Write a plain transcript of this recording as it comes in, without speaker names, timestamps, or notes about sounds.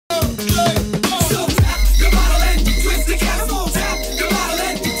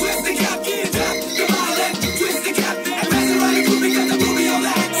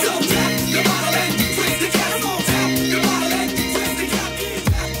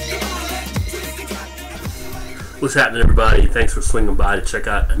What's happening, everybody? Thanks for swinging by to check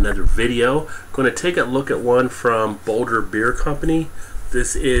out another video. Going to take a look at one from Boulder Beer Company.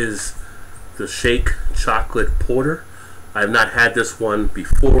 This is the Shake Chocolate Porter. I have not had this one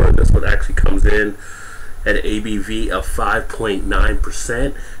before. This one actually comes in at an ABV of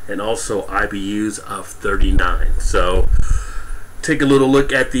 5.9% and also IBUs of 39. So take a little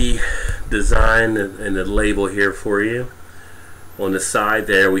look at the design and the label here for you. On the side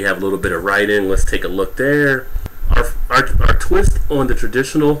there we have a little bit of writing. Let's take a look there. Our twist on the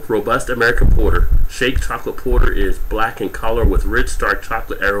traditional robust American porter. Shake Chocolate Porter is black in color with rich dark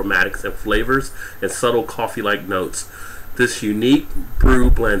chocolate aromatics and flavors and subtle coffee-like notes. This unique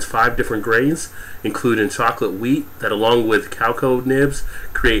brew blends 5 different grains, including chocolate wheat, that along with cacao nibs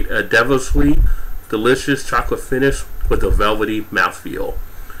create a devilishly delicious chocolate finish with a velvety mouthfeel.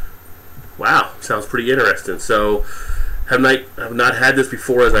 Wow, sounds pretty interesting. So, have not had this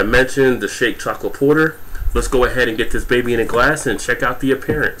before, as I mentioned, the Shake Chocolate Porter. Let's go ahead and get this baby in a glass and check out the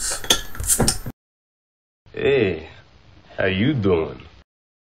appearance. Hey, how you doing?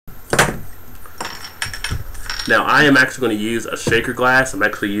 Now, I am actually going to use a shaker glass. I'm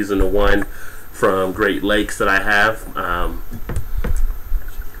actually using the one from Great Lakes that I have.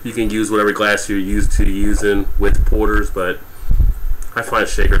 You can use whatever glass you're used to using with porters, but I find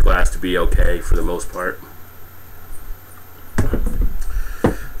shaker glass to be okay for the most part.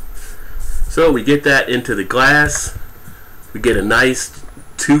 So we get that into the glass. We get a nice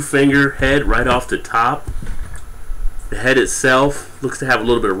 2-finger head right off the top. The head itself looks to have a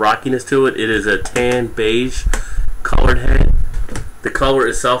little bit of rockiness to it. It is a tan beige colored head. The color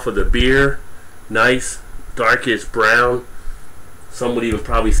itself of the beer, nice darkish brown. Some would even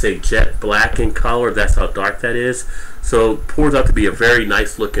probably say jet black in color. That's how dark that is. So it pours out to be a very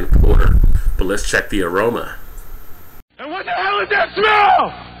nice looking porter. But let's check the aroma. And what the hell is that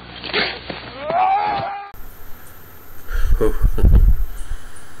smell?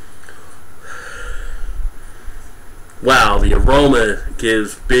 Wow, the aroma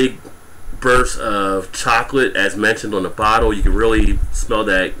gives big bursts of chocolate, as mentioned on the bottle. You can really smell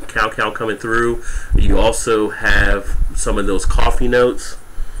that cacao coming through. You also have some of those coffee notes.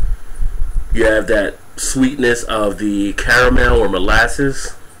 You have that sweetness of the caramel or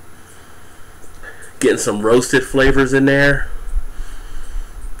molasses. Getting some roasted flavors in there.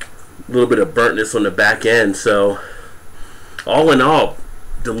 A little bit of burntness on the back end. So all in all,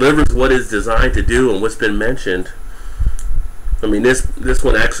 delivers what it's designed to do and what's been mentioned. I mean, this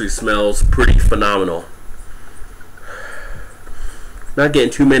one actually smells pretty phenomenal. Not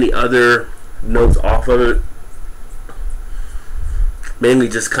getting too many other notes off of it. Mainly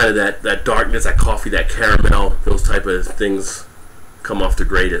just kind of that darkness, that coffee, that caramel, those type of things come off the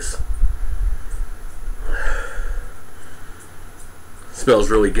greatest. Smells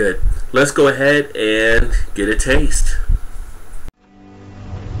really good. Let's go ahead and get a taste.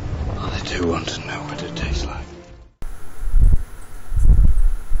 I do want to know what it tastes like.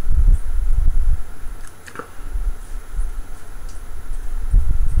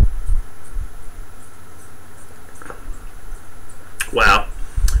 Wow,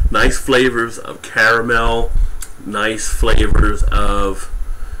 nice flavors of caramel, nice flavors of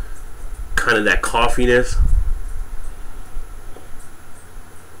kind of that coffeeness.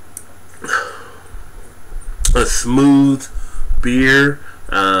 A smooth beer,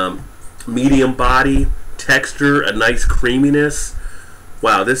 medium body texture, a nice creaminess.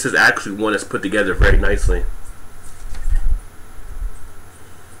 Wow, this is actually one that's put together very nicely.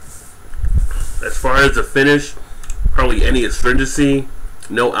 As far as the finish, hardly any astringency,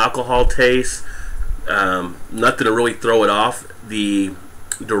 no alcohol taste, nothing to really throw it off. The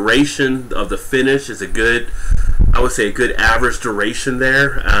duration of the finish is a good, I would say a good average duration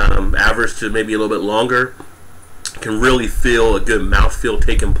there, average to maybe a little bit longer. Can really feel a good mouthfeel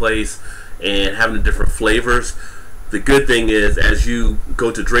taking place and having the different flavors. The good thing is, as you go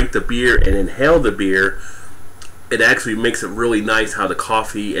to drink the beer and inhale the beer, it actually makes it really nice how the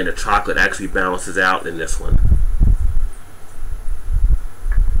coffee and the chocolate actually balances out in this one.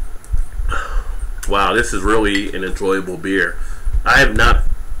 Wow, this is really an enjoyable beer. I have not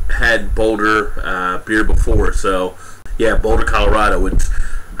had Boulder beer before, so yeah, Boulder, Colorado, which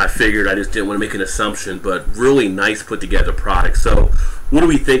I figured, I just didn't want to make an assumption, but really nice put together product. So what do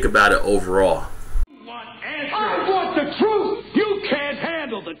we think about it overall? I want the truth! You can't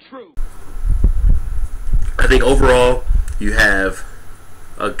handle the truth! I think overall you have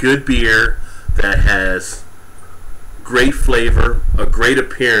a good beer that has great flavor, a great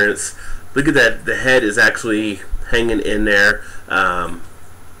appearance. Look at that, the head is actually hanging in there.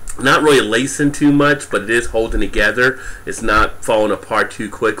 Not really lacing too much, but it is holding together. It's not falling apart too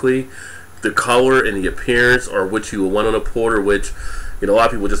quickly. the color and the appearance are what you would want on a porter, which, you know, a lot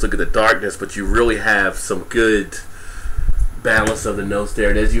of people just look at the darkness, but you really have some good balance of the notes there.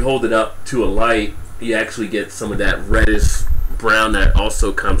 And as you hold it up to a light, you actually get some of that reddish brown that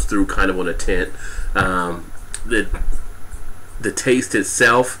also comes through kind of on a tint. The taste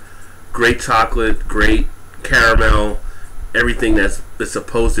itself, great chocolate, great caramel, everything that's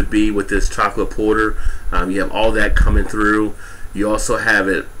supposed to be with this chocolate porter. You have all that coming through. You also have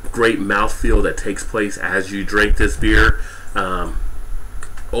a great mouthfeel that takes place as you drink this beer.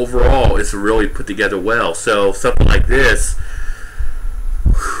 Overall, it's really put together well. So something like this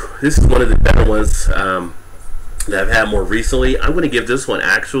is one of the better ones that I've had more recently. I'm going to give this one,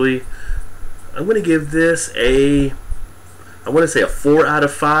 actually, I'm going to give this I want to say a 4 out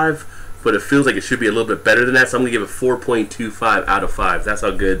of 5, but it feels like it should be a little bit better than that, so I'm going to give it 4.25 out of 5. That's how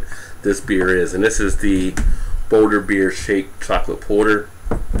good this beer is. And this is the Boulder Beer Shake Chocolate Porter.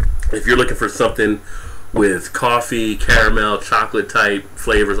 If you're looking for something with coffee, caramel, chocolate type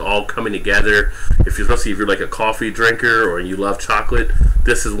flavors all coming together, especially if you're like a coffee drinker or you love chocolate,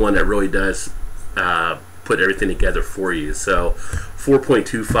 this is one that really does put everything together for you. So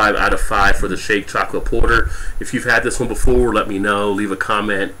 4.25 out of 5 for the Shake Chocolate Porter. If you've had this one before, let me know. Leave a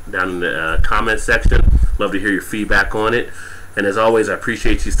comment down in the comment section. Love to hear your feedback on it. And as always, I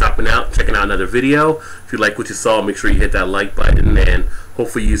appreciate you stopping out, checking out another video. If you like what you saw, make sure you hit that like button, and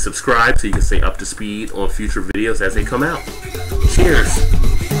hopefully you subscribe so you can stay up to speed on future videos as they come out.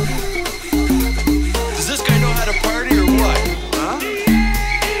 Cheers.